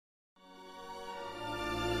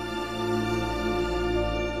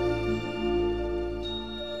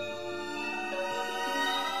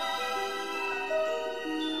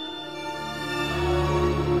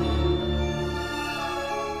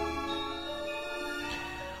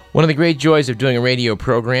One of the great joys of doing a radio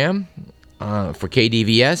program for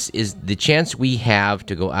KDVS is the chance we have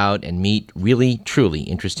to go out and meet really, truly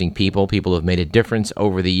interesting people who have made a difference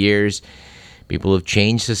over the years, people who have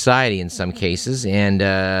changed society in some cases, and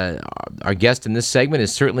our guest in this segment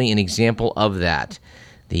is certainly an example of that,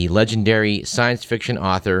 the legendary science fiction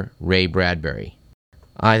author Ray Bradbury.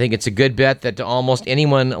 I think it's a good bet that almost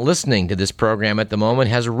anyone listening to this program at the moment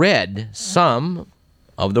has read some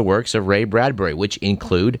of the works of Ray Bradbury, which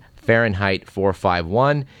include Fahrenheit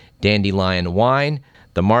 451, Dandelion Wine,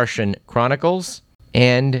 The Martian Chronicles,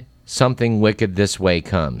 and Something Wicked This Way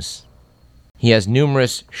Comes. He has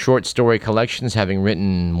numerous short story collections, having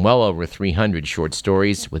written well over 300 short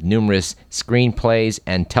stories, with numerous screenplays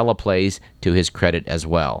and teleplays to his credit as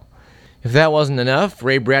well. If that wasn't enough,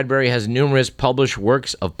 Ray Bradbury has numerous published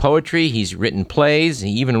works of poetry. He's written plays.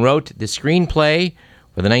 He even wrote the screenplay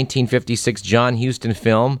for the 1956 John Huston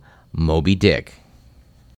film, Moby Dick.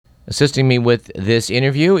 Assisting me with this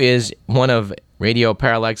interview is one of Radio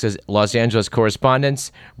Parallax's Los Angeles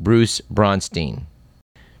correspondents, Bruce Bronstein.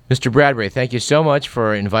 Mr. Bradbury, thank you so much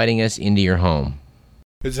for inviting us into your home.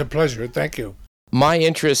 It's a pleasure. Thank you. My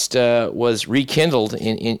interest was rekindled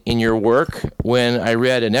in your work when I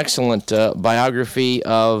read an excellent biography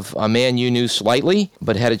of a man you knew slightly,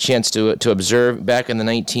 but had a chance to observe back in the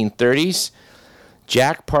 1930s,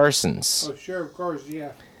 Jack Parsons. Oh, sure, of course,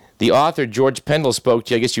 yeah. The author, George Pendle, spoke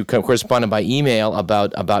to you. I guess you corresponded by email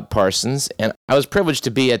about Parsons, and I was privileged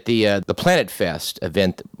to be at the Planet Fest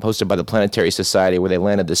event hosted by the Planetary Society, where they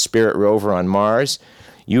landed the Spirit rover on Mars.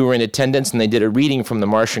 You were in attendance, and they did a reading from the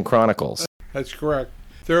Martian Chronicles. That's correct.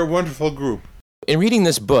 They're a wonderful group. In reading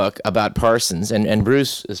this book about Parsons, and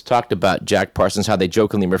Bruce has talked about Jack Parsons, how they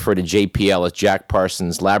jokingly refer to JPL as Jack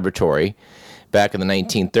Parsons Laboratory back in the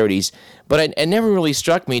 1930s, but it never really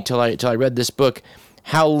struck me till I read this book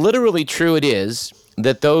how literally true it is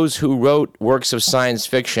that those who wrote works of science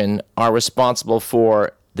fiction are responsible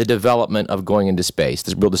for the development of going into space,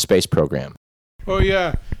 the space program. Oh,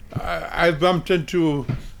 yeah. I bumped into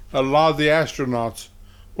a lot of the astronauts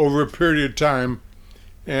over a period of time,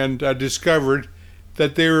 and I discovered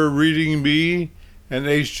that they were reading me and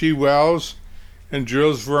H.G. Wells and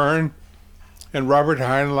Jules Verne and Robert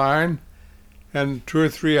Heinlein and 2 or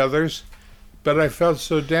 3 others, but I felt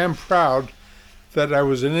so damn proud that I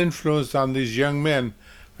was an influence on these young men.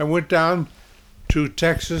 I went down to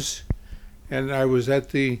Texas, and I was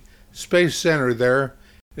at the Space Center there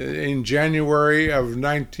in January of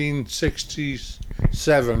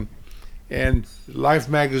 1967, and Life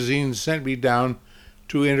magazine sent me down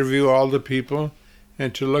to interview all the people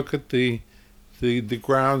and to look at the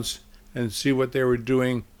grounds and see what they were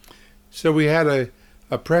doing. So we had a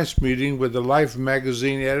press meeting with the Life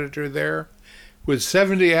magazine editor there with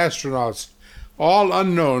 70 astronauts, all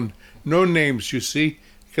unknown, no names, you see,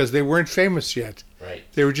 because they weren't famous yet. Right.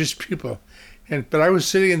 They were just people. But I was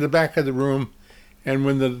sitting in the back of the room, and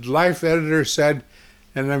when the Life editor said,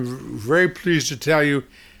 and I'm very pleased to tell you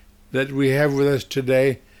that we have with us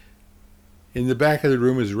today, in the back of the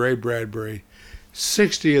room is Ray Bradbury.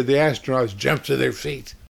 60 of the astronauts jumped to their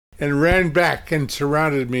feet and ran back and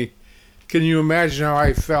surrounded me. Can you imagine how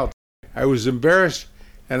I felt? I was embarrassed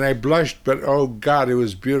and I blushed, but oh God, it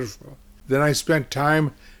was beautiful. Then I spent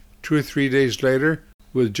time 2 or 3 days later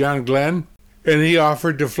with John Glenn, and he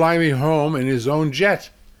offered to fly me home in his own jet.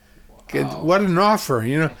 Wow. What an offer,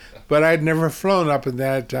 you know. But I'd never flown up in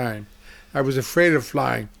that time. I was afraid of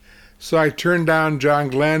flying. So I turned down John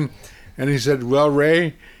Glenn, and he said, well,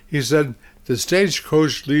 Ray, he said, the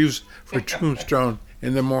stagecoach leaves for Tombstone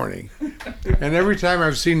in the morning. And every time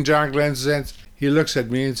I've seen John Glenn since, he looks at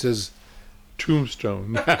me and says,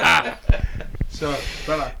 Tombstone. But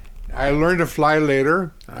I learned to fly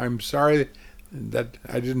later. I'm sorry that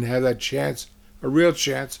I didn't have that chance, a real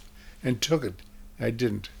chance, and took it. I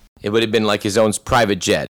didn't. It would have been like his own private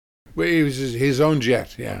jet. Well, it was his own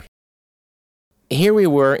jet, yeah. Here we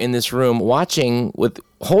were in this room watching,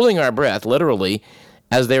 holding our breath, literally,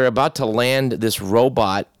 as they were about to land this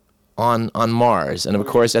robot on Mars. And of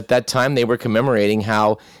course, at that time, they were commemorating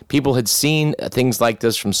how people had seen things like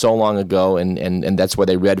this from so long ago, and that's where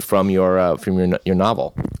they read from your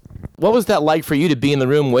novel. What was that like for you to be in the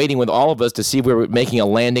room waiting with all of us to see if we were making a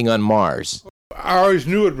landing on Mars? I always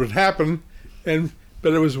knew it would happen,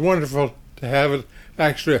 but it was wonderful to have it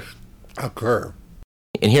actually occur.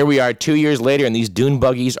 And here we are 2 years later, and these dune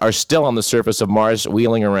buggies are still on the surface of Mars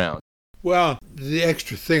wheeling around. Well, the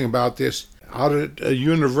extra thing about this, out at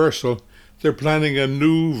Universal, they're planning a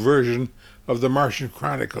new version of the Martian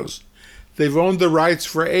Chronicles. They've owned the rights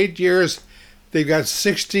for 8 years. They've got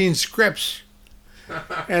 16 scripts.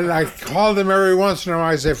 And I call them every once in a while.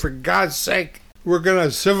 I say, for God's sake, we're going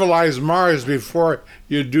to civilize Mars before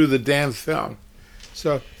you do the damn film.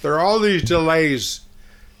 So there are all these delays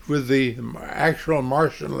with the actual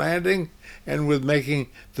Martian landing and with making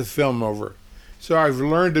the film over. So I've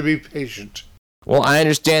learned to be patient. Well, I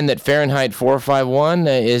understand that Fahrenheit 451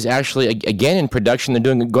 is actually, again, in production.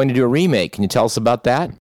 They're going to do a remake. Can you tell us about that?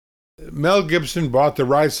 Mel Gibson bought the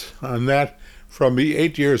rights on that from me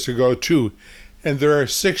 8 years ago, too. And there are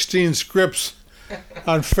 16 scripts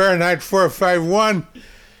on Fahrenheit 451,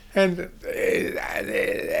 and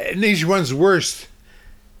each one's worse.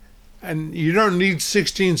 And you don't need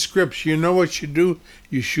 16 scripts. You know what you do?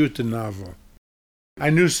 You shoot the novel. I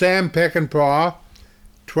knew Sam Peckinpah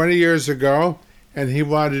 20 years ago, and he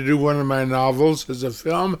wanted to do one of my novels as a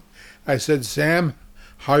film. I said, Sam,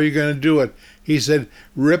 how are you going to do it? He said,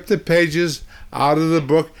 rip the pages out of the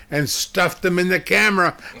book and stuff them in the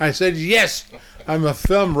camera. I said, yes, I'm a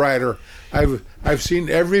film writer. I've seen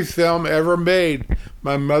every film ever made.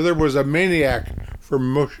 My mother was a maniac for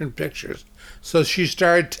motion pictures. So she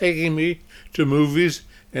started taking me to movies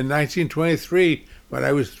in 1923 when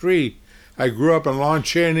I was 3. I grew up in Lon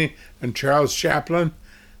Chaney and Charles Chaplin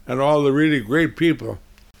and all the really great people.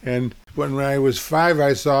 And when I was 5,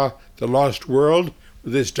 I saw The Lost World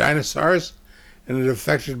with its dinosaurs, and it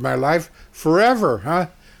affected my life forever,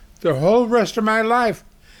 the whole rest of my life.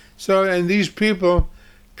 So, and these people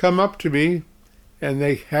come up to me, and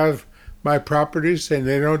they have my properties, and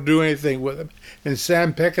they don't do anything with them. And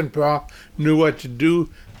Sam Peckinpah knew what to do,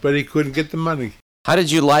 but he couldn't get the money. How did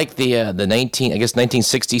you like the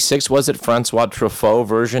 1966, was it, Francois Truffaut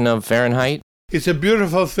version of Fahrenheit? It's a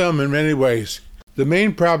beautiful film in many ways. The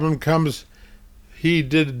main problem comes, he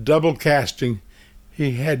did double casting.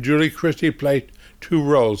 He had Julie Christie play 2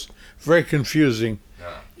 roles. Very confusing.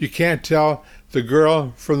 You can't tell the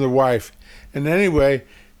girl from the wife. And anyway,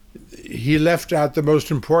 he left out the most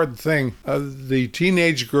important thing, the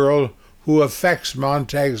teenage girl who affects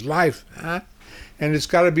Montag's life. And it's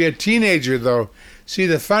got to be a teenager, though. See,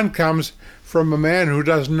 the fun comes from a man who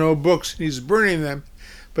doesn't know books. He's burning them.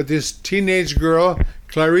 But this teenage girl,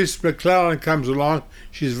 Clarice McClellan, comes along.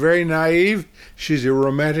 She's very naive. She's a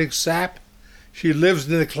romantic sap. She lives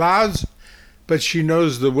in the clouds, but she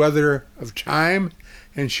knows the weather of time,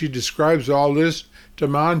 and she describes all this to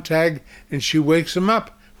Montag, and she wakes him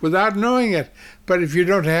up without knowing it. But if you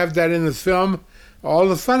don't have that in the film, all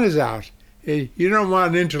the fun is out. You don't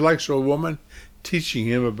want an intellectual woman teaching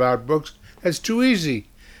him about books. That's too easy.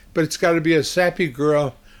 But it's got to be a sappy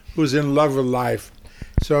girl who's in love with life.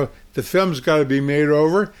 So the film's got to be made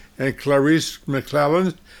over, and Clarice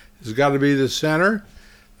McClellan has got to be the center.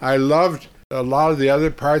 I loved a lot of the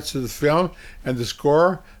other parts of the film, and the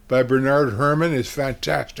score by Bernard Herrmann is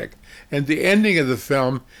fantastic. And the ending of the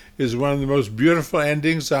film is one of the most beautiful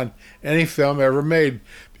endings on any film ever made,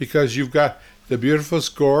 because you've got the beautiful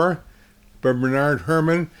score by Bernard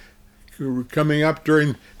Herrmann coming up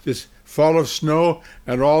during this fall of snow,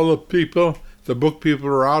 and all the people, the book people,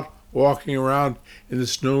 are out walking around in the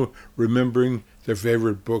snow remembering their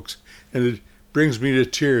favorite books. And it brings me to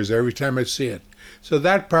tears every time I see it. So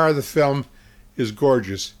that part of the film is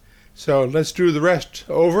gorgeous. So let's do the rest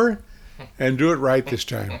over and do it right this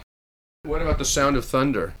time. What about The Sound of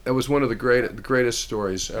Thunder? That was one of the greatest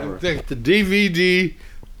stories ever. I think the DVD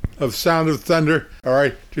of Sound of Thunder, all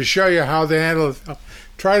right, to show you how they handle the film.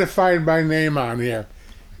 Try to find my name on here.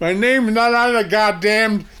 My name's not on the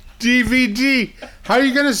goddamn DVD. How are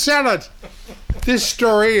you going to sell it? This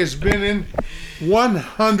story has been in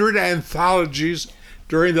 100 anthologies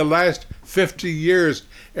during the last 50 years.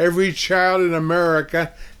 Every child in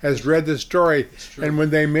America has read the story. And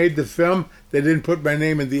when they made the film, they didn't put my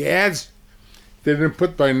name in the ads. They didn't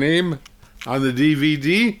put my name on the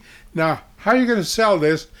DVD. Now, how are you going to sell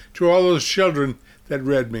this to all those children that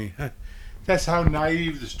read me? That's how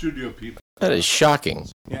naive the studio people. That is shocking.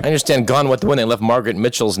 Yeah. I understand Gone with the Wind, they left Margaret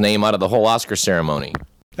Mitchell's name out of the whole Oscar ceremony.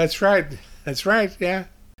 That's right. That's right, yeah.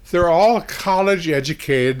 They're all college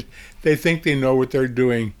educated. They think they know what they're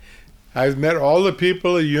doing. I've met all the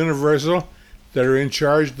people at Universal that are in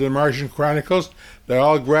charge of the Martian Chronicles. They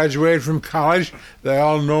all graduated from college. They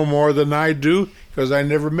all know more than I do because I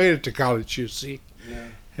never made it to college, you see. Yeah.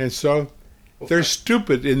 And so they're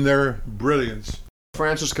stupid in their brilliance.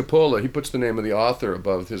 Francis Coppola, he puts the name of the author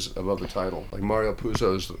above the title, like Mario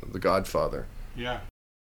Puzo's The Godfather. Yeah.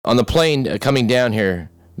 On the plane coming down here,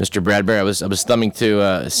 Mr. Bradbury, I was thumbing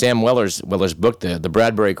through Sam Weller's book, the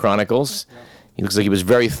Bradbury Chronicles. Yeah. He looks like he was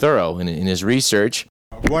very thorough in his research.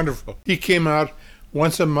 Wonderful. He came out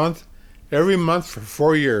once a month, every month for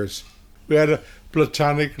 4 years. We had a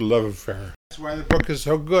platonic love affair. That's why the book is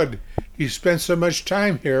so good. He spent so much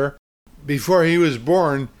time here. Before he was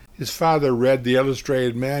born, his father read The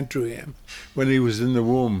Illustrated Man to him when he was in the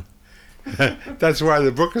womb. That's why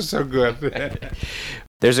the book is so good.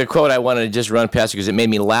 There's a quote I wanted to just run past you because it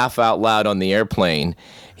made me laugh out loud on the airplane.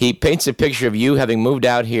 He paints a picture of you having moved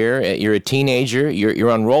out here. You're a teenager.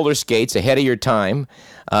 You're on roller skates ahead of your time,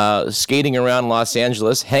 skating around Los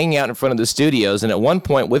Angeles, hanging out in front of the studios. And at one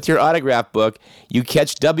point, with your autograph book, you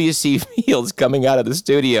catch W.C. Fields coming out of the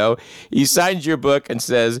studio. He signs your book and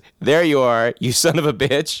says, "There you are, you son of a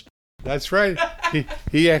bitch." That's right.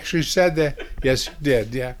 He actually said that. Yes, he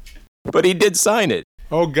did, yeah. But he did sign it.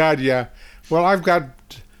 Oh, God, yeah. Well, I've got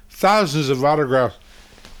thousands of autographs.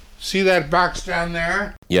 See that box down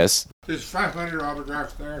there? Yes. There's 500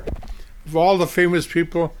 autographs there of all the famous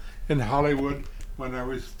people in Hollywood when I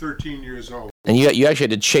was 13 years old. And you actually had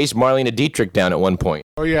to chase Marlene Dietrich down at one point.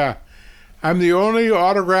 Oh, yeah. I'm the only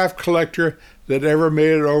autograph collector that ever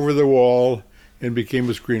made it over the wall and became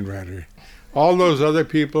a screenwriter. All those other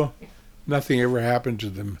people, nothing ever happened to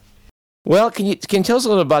them. Well, can you tell us a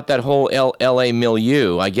little about that whole L.A.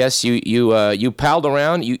 milieu? I guess you palled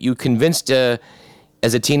around. You convinced, as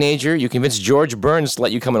a teenager, you convinced George Burns to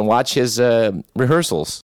let you come and watch his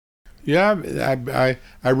rehearsals. Yeah,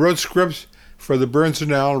 I wrote scripts for the Burns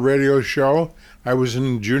and Allen radio show. I was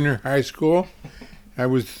in junior high school. I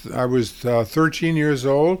was 13 years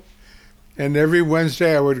old, and every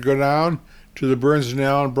Wednesday I would go down to the Burns and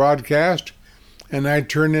Allen broadcast, and I'd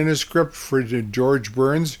turn in a script for George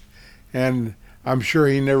Burns. And I'm sure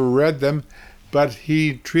he never read them, but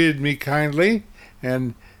he treated me kindly,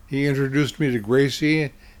 and he introduced me to Gracie,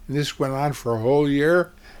 and this went on for a whole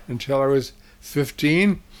year until I was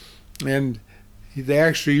 15, and they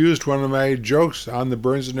actually used one of my jokes on the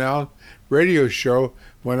Burns and Allen radio show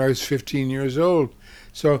when I was 15 years old.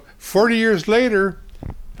 So 40 years later,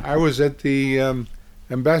 I was at the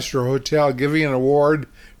Ambassador Hotel giving an award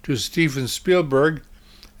to Steven Spielberg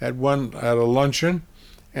at a luncheon.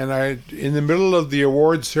 And in the middle of the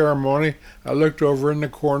award ceremony, I looked over in the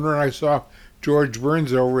corner and I saw George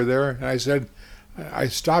Burns over there. And I said, "I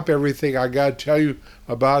stop everything. I got to tell you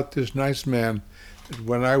about this nice man that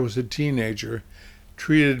when I was a teenager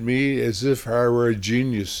treated me as if I were a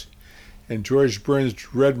genius." And George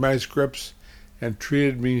Burns read my scripts and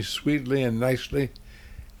treated me sweetly and nicely.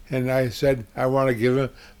 And I said, "I want to give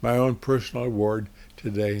him my own personal award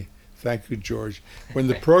today. Thank you, George." When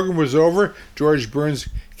the program was over, George Burns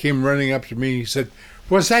came running up to me. He said,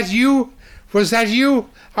 "Was that you? Was that you?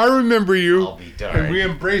 I remember you." I'll be darned. And we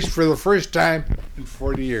embraced for the first time in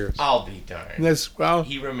 40 years. I'll be darned. And that's, well,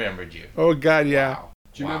 He remembered you. oh, God, yeah. Wow.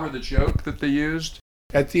 Do you remember the joke that they used?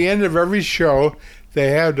 At the end of every show, they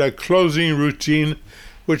had a closing routine,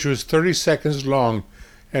 which was 30 seconds long.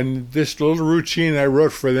 And this little routine I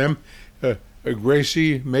wrote for them,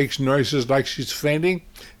 Gracie makes noises like she's fainting,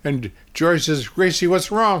 and George says, "Gracie,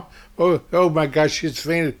 what's wrong?" Oh my God, she's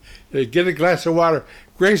fainted. Get a glass of water.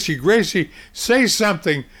 Gracie, say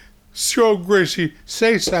something. So Gracie,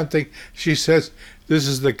 say something. She says, "This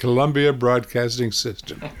is the Columbia Broadcasting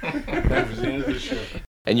System." That was the end of the show.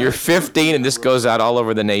 And you're 15, and this goes out all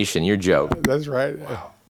over the nation. Your joke. That's right.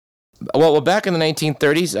 Wow. Well, back in the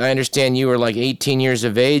 1930s, I understand you were like 18 years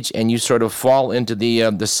of age, and you sort of fall into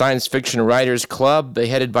the Science Fiction Writers Club,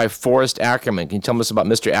 headed by Forrest Ackerman. Can you tell us about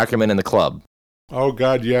Mr. Ackerman and the club? Oh,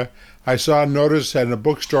 God, yeah. I saw a notice at a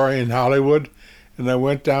bookstore in Hollywood, and I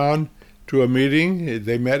went down to a meeting.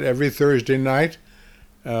 They met every Thursday night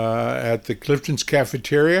at the Clifton's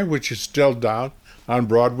Cafeteria, which is still down on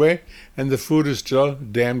Broadway, and the food is still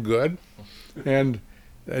damn good. And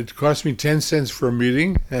it cost me 10 cents for a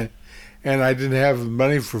meeting, and I didn't have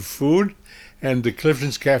money for food, and the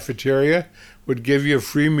Clifton's Cafeteria would give you a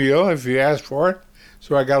free meal if you asked for it.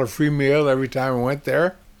 So I got a free meal every time I went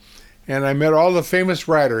there. And I met all the famous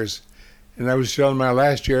writers. And I was still in my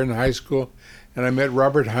last year in high school. And I met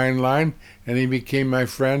Robert Heinlein, and he became my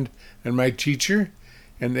friend and my teacher.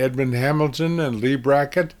 And Edmund Hamilton and Lee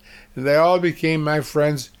Brackett. And they all became my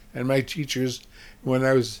friends and my teachers when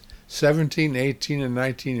I was 17, 18, and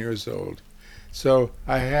 19 years old. So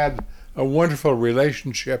I had a wonderful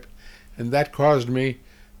relationship, and that caused me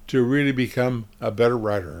to really become a better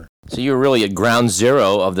writer. So you were really at ground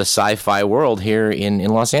zero of the sci-fi world here in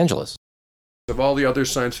Los Angeles. Of all the other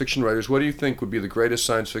science fiction writers, what do you think would be the greatest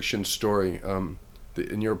science fiction story,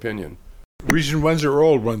 in your opinion? Recent ones or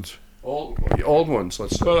old ones? Old ones,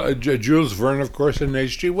 let's say. Well, Jules Verne, of course, and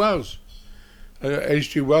H.G. Wells.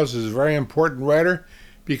 H.G. Wells is a very important writer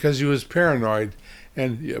because he was paranoid.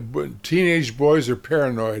 And teenage boys are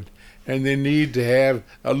paranoid, and they need to have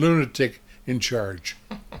a lunatic in charge.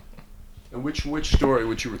 And which story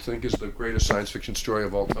would you think is the greatest science fiction story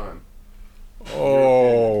of all time?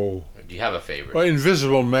 Oh, Do you have a favorite? Well,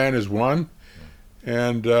 Invisible Man is one,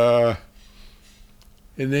 and then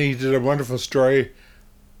he did a wonderful story,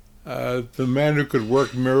 The Man Who Could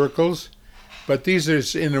Work Miracles, but these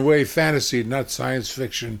are in a way fantasy, not science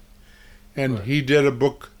fiction. And Right. he did a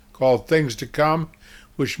book called Things to Come,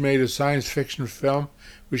 which made a science fiction film,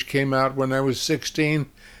 which came out when I was 16,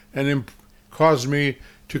 and caused me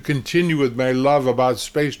to continue with my love about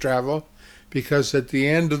space travel, because at the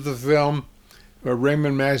end of the film,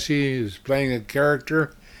 Raymond Massey is playing a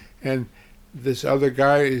character, and this other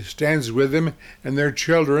guy stands with him, and their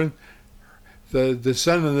children, the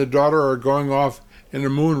son and the daughter, are going off in a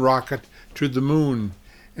moon rocket to the moon.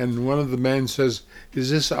 And one of the men says, "Is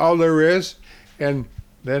this all there is?" And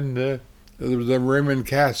then the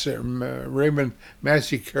Raymond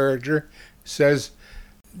Massey character says,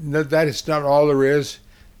 "No, that is not all there is,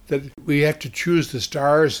 that we have to choose the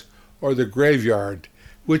stars or the graveyard.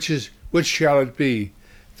 Which shall it be,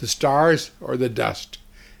 the stars or the dust?"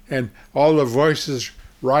 And all the voices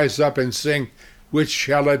rise up and sing, "Which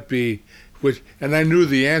shall it be?" And I knew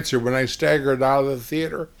the answer when I staggered out of the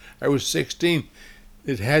theater. I was 16.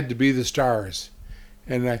 It had to be the stars.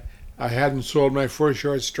 And I hadn't sold my first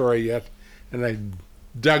short story yet. And I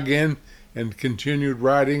dug in and continued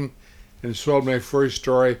writing and sold my first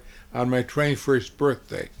story on my 21st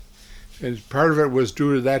birthday. And part of it was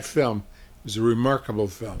due to that film. It was a remarkable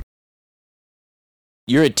film.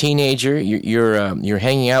 You're a teenager. You're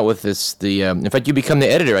hanging out with in fact, you become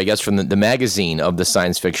the editor, I guess, from the magazine of the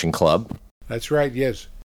Science Fiction Club. That's right, yes.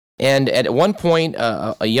 And at one point,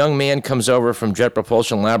 a young man comes over from Jet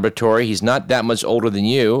Propulsion Laboratory. He's not that much older than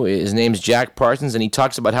you. His name's Jack Parsons, and he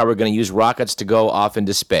talks about how we're going to use rockets to go off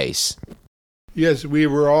into space. Yes, we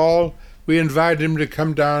invited him to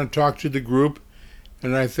come down and talk to the group,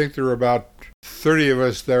 and I think there were about 30 of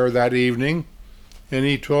us there that evening, and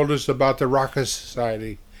he told us about the Rocket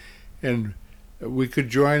Society, and we could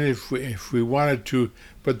join if we wanted to,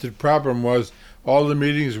 but the problem was all the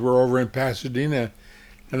meetings were over in Pasadena,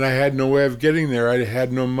 and I had no way of getting there. I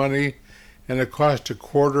had no money, and it cost a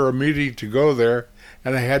quarter a meeting to go there,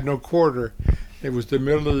 and I had no quarter. It was the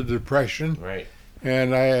middle of the Depression, Right.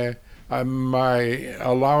 and my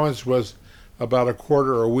allowance was about a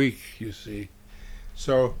quarter a week, you see.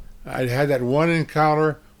 So I had that one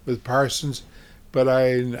encounter with Parsons, but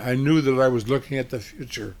I knew that I was looking at the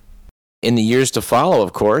future. In the years to follow,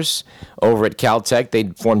 of course, over at Caltech, they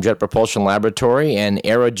formed Jet Propulsion Laboratory, and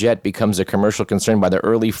Aerojet becomes a commercial concern by the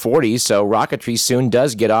early 40s, so rocketry soon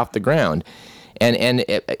does get off the ground. And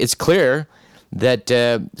it's clear that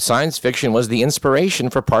science fiction was the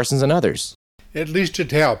inspiration for Parsons and others. At least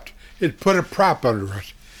it helped. It put a prop under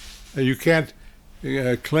it. You can't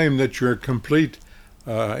claim that you're a complete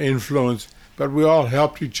influence, but we all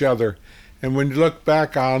helped each other. And when you look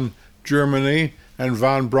back on Germany and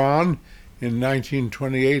von Braun in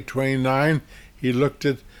 1928-29, he looked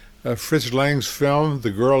at Fritz Lang's film, The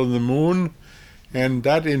Girl in the Moon, and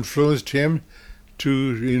that influenced him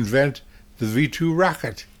to invent the V-2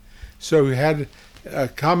 rocket. So we had a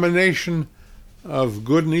combination of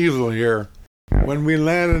good and evil here. When we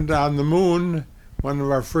landed on the moon, one of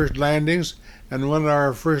our first landings, and one of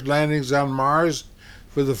our first landings on Mars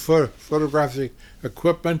for the photographic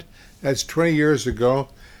equipment, that's 20 years ago,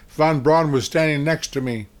 von Braun was standing next to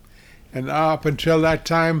me. And up until that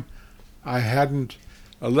time, I hadn't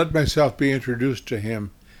let myself be introduced to him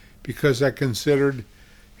because I considered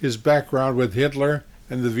his background with Hitler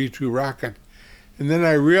and the V-2 rocket. And then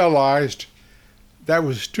I realized that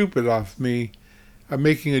was stupid of me. I'm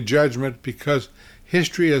making a judgment because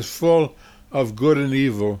history is full of good and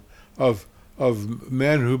evil, of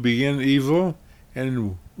men who begin evil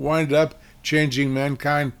and wind up changing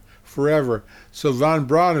mankind forever. So von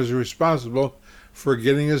Braun is responsible for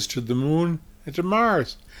getting us to the moon and to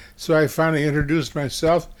Mars. So I finally introduced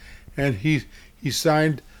myself, and he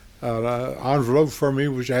signed an envelope for me,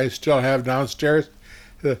 which I still have downstairs,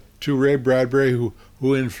 to Ray Bradbury,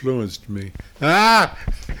 who influenced me.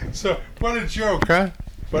 So what a joke, huh?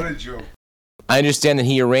 What a joke. I understand that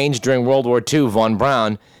he arranged during World War II, von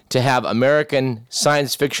Braun, to have American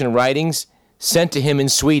science fiction writings sent to him in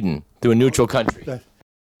Sweden through a neutral country.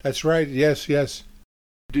 That's right, yes.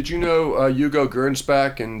 Did you know Hugo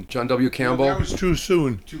Gernsback and John W. Campbell? That was too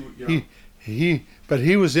soon. But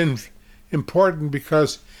he was important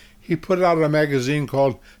because he put out a magazine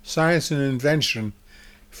called Science and Invention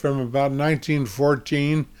from about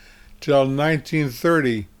 1914 till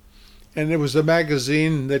 1930. And it was a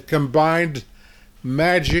magazine that combined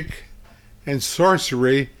magic and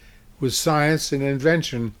sorcery with science and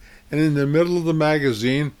invention. And in the middle of the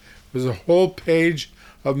magazine was a whole page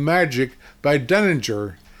of magic by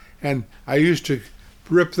Dunninger. And I used to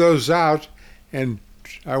rip those out, and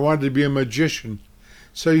I wanted to be a magician.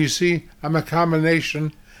 So you see, I'm a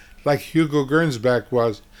combination, like Hugo Gernsback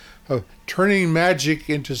was, of turning magic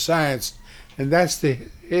into science. And that's the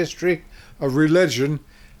history of religion.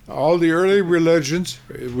 All the early religions,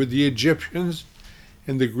 with the Egyptians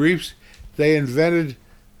and the Greeks, they invented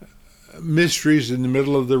mysteries in the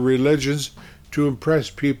middle of the religions to impress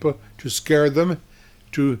people, to scare them,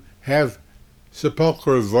 to have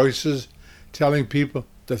sepulchral voices telling people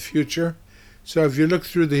the future. So if you look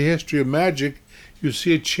through the history of magic, you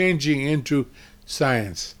see it changing into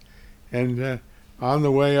science and on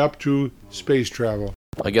the way up to space travel.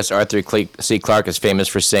 I guess Arthur C. Clarke is famous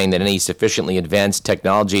for saying that any sufficiently advanced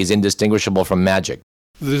technology is indistinguishable from magic.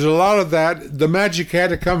 There's a lot of that. The magic had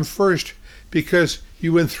to come first because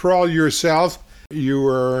you enthrall yourself. You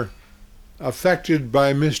were affected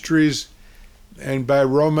by mysteries and by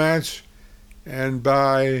romance and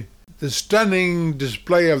by the stunning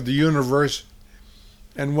display of the universe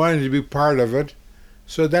and wanting to be part of it.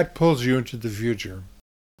 So that pulls you into the future.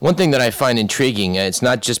 One thing that I find intriguing, it's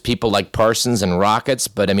not just people like Parsons and rockets,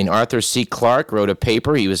 but I mean, Arthur C. Clarke wrote a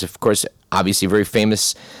paper. He was, of course, obviously a very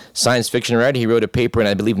famous science fiction writer. He wrote a paper in,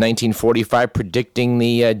 I believe, 1945 predicting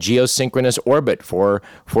the geosynchronous orbit for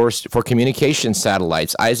communication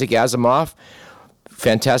satellites. Isaac Asimov,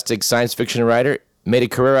 fantastic science fiction writer, made a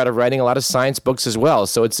career out of writing a lot of science books as well.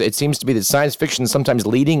 So it seems to be that science fiction is sometimes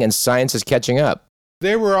leading and science is catching up.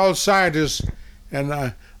 They were all scientists, and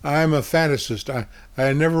I'm a fantasist.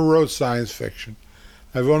 I never wrote science fiction.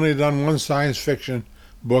 I've only done one science fiction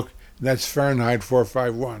book, and that's Fahrenheit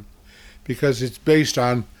 451, because it's based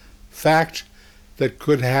on fact that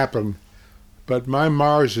could happen. But my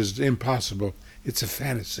Mars is impossible. It's a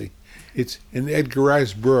fantasy. It's in Edgar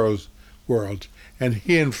Rice Burroughs' world, and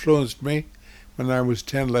he influenced me when I was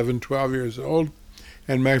 10, 11, 12 years old.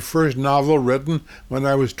 And my first novel written when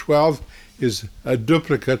I was 12 is a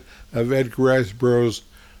duplicate of Edgar Rice Burroughs'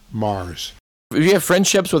 Mars. Do you have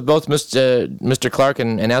friendships with both Mr. Clarke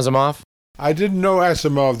and Asimov? I didn't know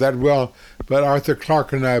Asimov that well, but Arthur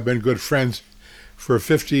Clarke and I have been good friends for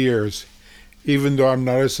 50 years, even though I'm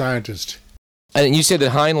not a scientist. And you said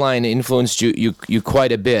that Heinlein influenced you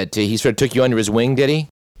quite a bit. He sort of took you under his wing, did he?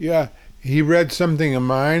 Yeah, he read something of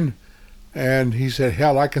mine, and he said,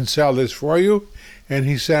 hell, I can sell this for you. And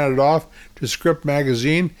he sent it off to Script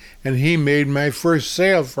Magazine, and he made my first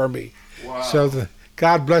sale for me. Wow. So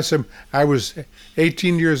God bless him, I was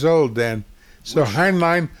 18 years old then. So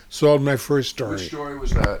Heinlein sold my first story. Which story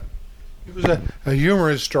was that? It was a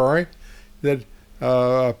humorous story, that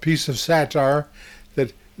a piece of satire.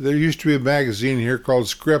 That there used to be a magazine here called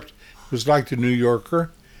Script. It was like the New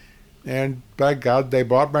Yorker. And by God, they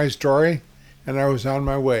bought my story, and I was on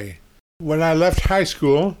my way. When I left high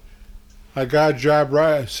school, I got a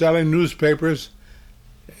job selling newspapers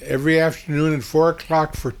every afternoon at 4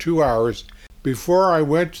 o'clock for 2 hours. Before I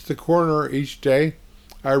went to the corner each day,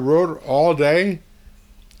 I wrote all day,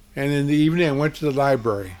 and in the evening I went to the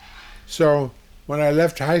library. So when I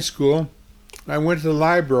left high school, I went to the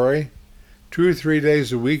library 2 or 3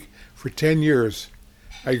 days a week for 10 years.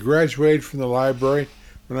 I graduated from the library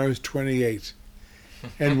when I was 28.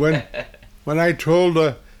 And when I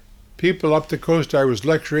told people up the coast I was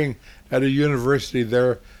lecturing at a university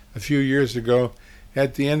there a few years ago,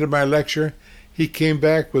 at the end of my lecture, he came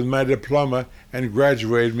back with my diploma and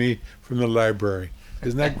graduated me from the library.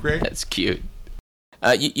 Isn't that great? That's cute.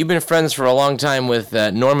 You've been friends for a long time with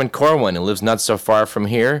Norman Corwin, who lives not so far from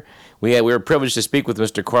here. We were privileged to speak with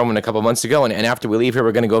Mr. Corwin a couple of months ago, and after we leave here,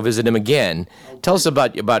 we're going to go visit him again. Tell us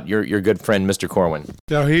about your good friend, Mr. Corwin.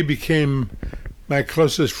 Now, he became my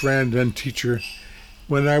closest friend and teacher.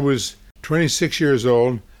 When I was 26 years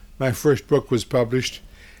old, my first book was published,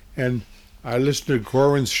 and I listened to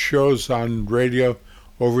Corwin's shows on radio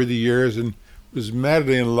over the years and was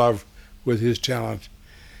madly in love with his talent.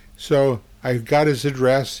 So I got his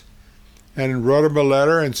address and wrote him a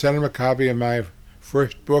letter and sent him a copy of my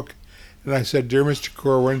first book. And I said, Dear Mr.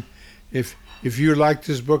 Corwin, if you like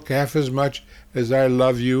this book half as much as I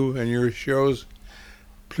love you and your shows,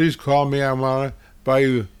 please call me. I want to buy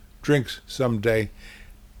you drinks someday.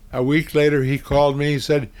 A week later, he called me. He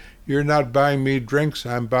said, You're not buying me drinks,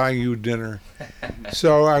 I'm buying you dinner.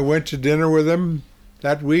 So I went to dinner with him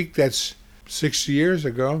that week. That's 60 years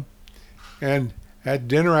ago. And at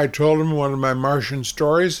dinner, I told him one of my Martian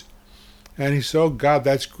stories. And he said, Oh, God,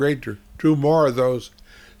 that's great. Do more of those.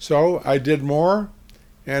 So I did more.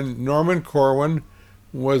 And Norman Corwin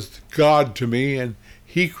was God to me. And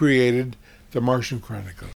he created the Martian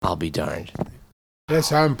Chronicle. I'll be darned. That's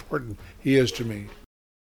how important he is to me.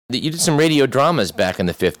 You did some radio dramas back in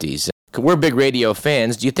the 50s. We're big radio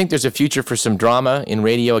fans. Do you think there's a future for some drama in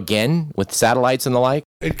radio again with satellites and the like?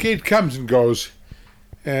 It comes and goes,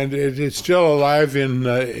 and it's still alive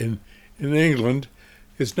in England.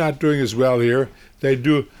 It's not doing as well here. They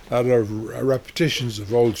do a lot of repetitions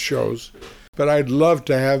of old shows. But I'd love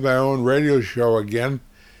to have my own radio show again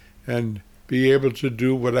and be able to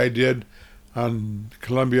do what I did on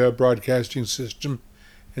Columbia Broadcasting System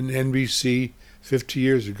and NBC 50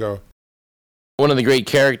 years ago. One of the great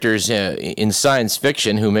characters in science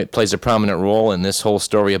fiction who plays a prominent role in this whole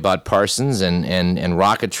story about Parsons and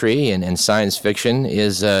rocketry and science fiction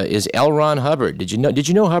is L. Ron Hubbard. Did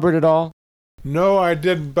you know Hubbard at all? No, I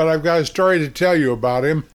didn't, but I've got a story to tell you about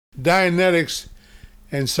him. Dianetics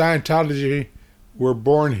and Scientology were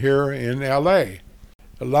born here in L.A.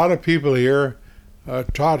 A lot of people here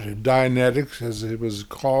taught Dianetics, as it was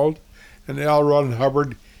called, and L. Ron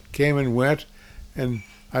Hubbard came and went, and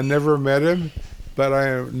I never met him, but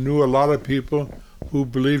I knew a lot of people who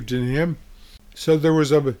believed in him. So there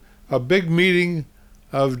was a big meeting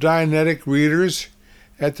of Dianetic readers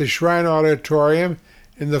at the Shrine Auditorium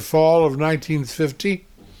in the fall of 1950.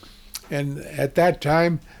 And at that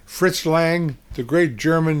time, Fritz Lang, the great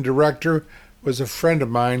German director, was a friend of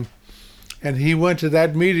mine. And he went to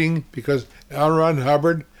that meeting because L. Ron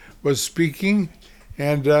Hubbard was speaking,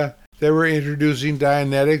 and they were introducing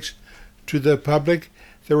Dianetics to the public.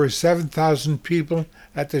 There were 7,000 people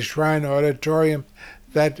at the Shrine Auditorium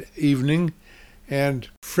that evening, and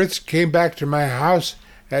Fritz came back to my house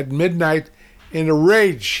at midnight in a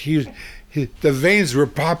rage. The veins were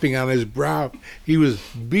popping on his brow. He was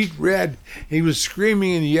beet red. He was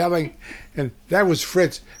screaming and yelling, and that was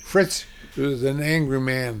Fritz. Fritz was an angry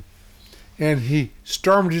man. And he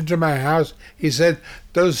stormed into my house. He said,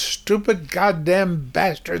 "Those stupid goddamn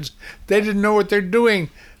bastards, they didn't know what they're doing."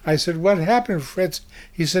 I said, "What happened, Fritz?"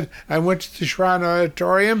 He said, "I went to the Shrine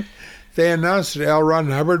Auditorium. They announced that L. Ron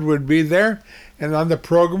Hubbard would be there, and on the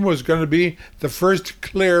program was going to be the first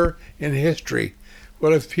clear in history."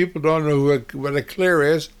 Well, if people don't know what a clear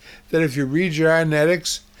is, that if you read your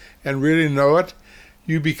Dianetics and really know it,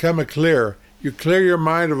 you become a clear. You clear your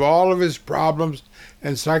mind of all of its problems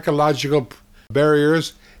and psychological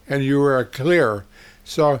barriers, and you are a clear.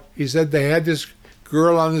 So he said they had this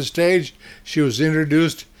girl on the stage. She was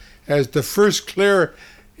introduced as the first clear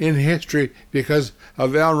in history because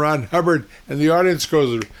of L. Ron Hubbard, and the audience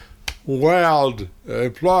goes wild,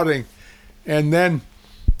 applauding. And then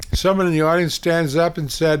someone in the audience stands up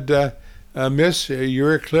and said, "Miss,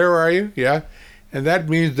 you're a clear, are you?" "Yeah." "And that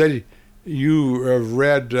means that you have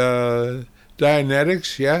read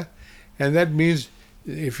Dianetics?" "Yeah." "And that means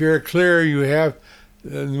if you're a clear, you have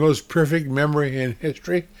the most perfect memory in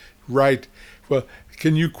history?" "Right." "Well,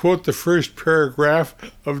 can you quote the first paragraph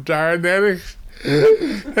of Dianetics?"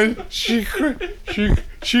 And she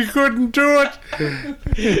couldn't do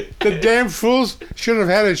it. The damn fools should have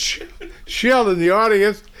had a shield in the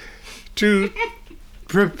audience to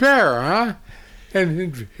prepare, huh?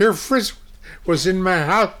 And here Fritz was in my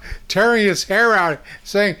house tearing his hair out,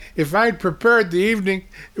 saying if I'd prepared the evening,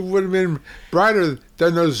 it would have been brighter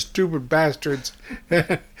than those stupid bastards.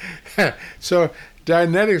 So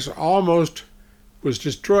Dianetics almost was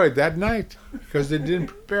destroyed that night because they didn't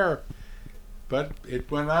prepare. But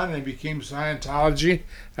it went on and became Scientology,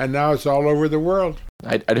 and now it's all over the world.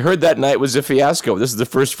 I'd heard that night was a fiasco. This is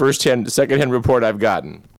the second-hand report I've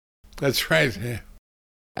gotten. That's right. Yeah.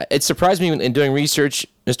 It surprised me in doing research,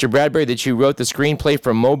 Mr. Bradbury, that you wrote the screenplay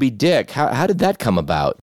for Moby Dick. How did that come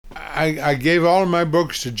about? I gave all of my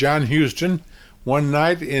books to John Huston one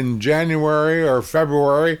night in January or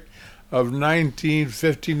February of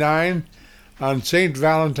 1959 on St.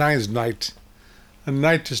 Valentine's Night, a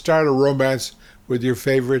night to start a romance with your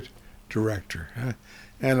favorite director.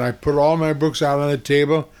 And I put all my books out on the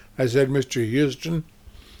table. I said, "Mr. Huston,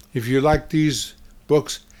 if you like these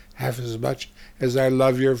books half as much as I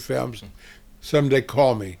love your films, someday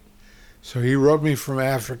call me." So he wrote me from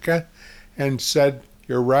Africa and said,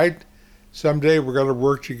 "You're right. Someday we're going to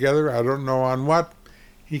work together. I don't know on what."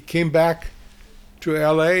 He came back to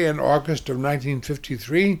L.A. in August of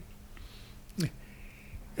 1953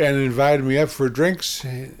 and invited me up for drinks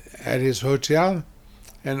at his hotel,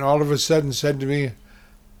 and all of a sudden said to me,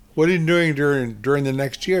 "What are you doing during the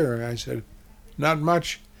next year?" I said, "Not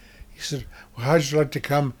much." He said, "Well, how'd you like to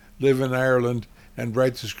come live in Ireland and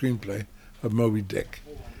write the screenplay of Moby Dick?"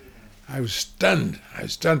 I was stunned. I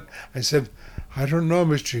said, "I don't know,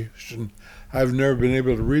 Mr. Huston. I've never been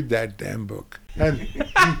able to read that damn book." And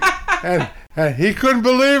he couldn't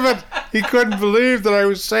believe it. He couldn't believe that I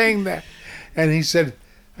was saying that. And he said,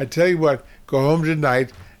 "I tell you what, go home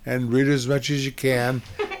tonight and read as much as you can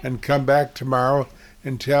and come back tomorrow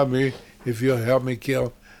and tell me if you'll help me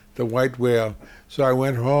kill the white whale. So I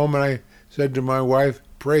went home and I said to my wife,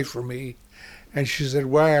 pray for me. And she said,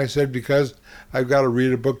 why? I said, because I've got to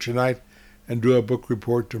read a book tonight and do a book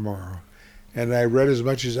report tomorrow. And I read as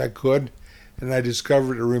much as I could, and I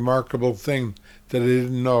discovered a remarkable thing that I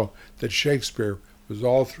didn't know, that Shakespeare was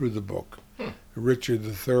all through the book. Richard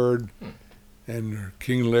III and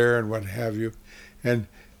King Lear and what have you. And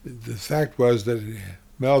the fact was that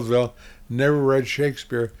Melville never read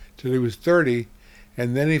Shakespeare till he was 30,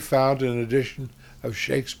 and then he found an edition of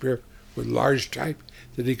Shakespeare with large type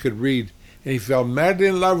that he could read. And he fell madly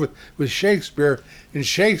in love with Shakespeare, and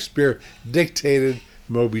Shakespeare dictated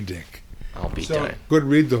Moby Dick. I'll be done. I could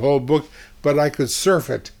read the whole book, but I could surf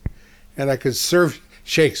it, and I could surf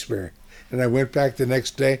Shakespeare. And I went back the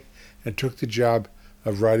next day and took the job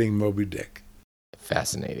of writing Moby Dick.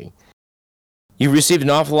 Fascinating. You've received an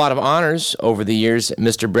awful lot of honors over the years,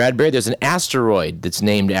 Mr. Bradbury. There's an asteroid that's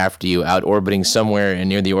named after you out orbiting somewhere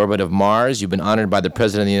near the orbit of Mars. You've been honored by the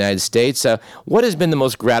President of the United States. What has been the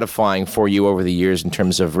most gratifying for you over the years in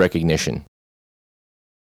terms of recognition?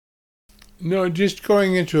 No, just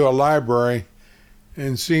going into a library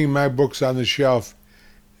and seeing my books on the shelf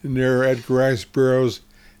near Edgar Rice Burroughs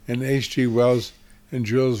and H.G. Wells and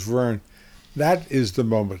Jules Verne. That is the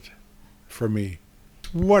moment for me.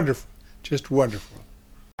 Wonderful. Just wonderful.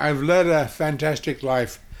 I've led a fantastic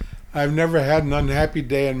life. I've never had an unhappy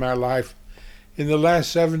day in my life. In the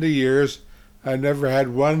last 70 years, I've never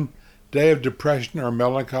had one day of depression or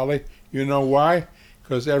melancholy. You know why?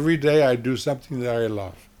 Because every day I do something that I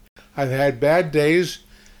love. I've had bad days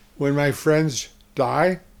when my friends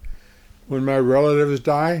die, when my relatives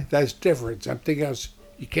die. That's different, something else.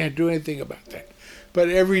 You can't do anything about that. But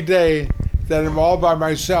every day that I'm all by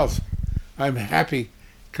myself, I'm happy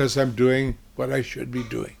because I'm doing what I should be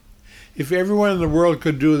doing. If everyone in the world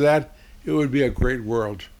could do that, it would be a great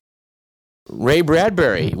world. Ray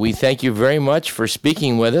Bradbury, we thank you very much for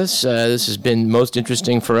speaking with us. This has been most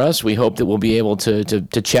interesting for us. We hope that we'll be able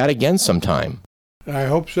to chat again sometime. I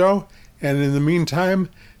hope so. And in the meantime,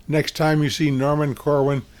 next time you see Norman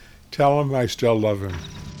Corwin, tell him I still love him.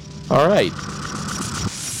 All right.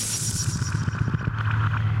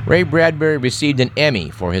 Ray Bradbury received an Emmy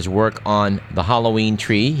for his work on The Halloween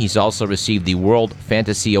Tree. He's also received the World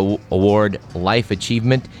Fantasy Award Life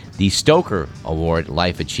Achievement, the Stoker Award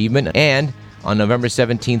Life Achievement, and on November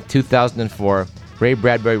 17, 2004, Ray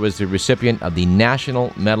Bradbury was the recipient of the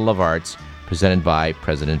National Medal of Arts presented by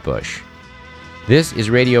President Bush. This is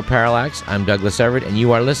Radio Parallax. I'm Douglas Everett, and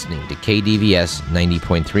you are listening to KDVS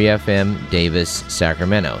 90.3 FM, Davis,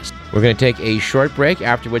 Sacramento. We're going to take a short break,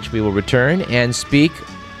 after which we will return and speak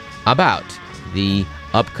about the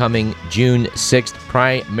upcoming June 6th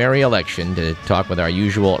primary election to talk with our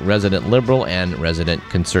usual resident liberal and resident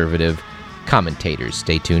conservative commentators.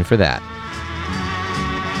 Stay tuned for that.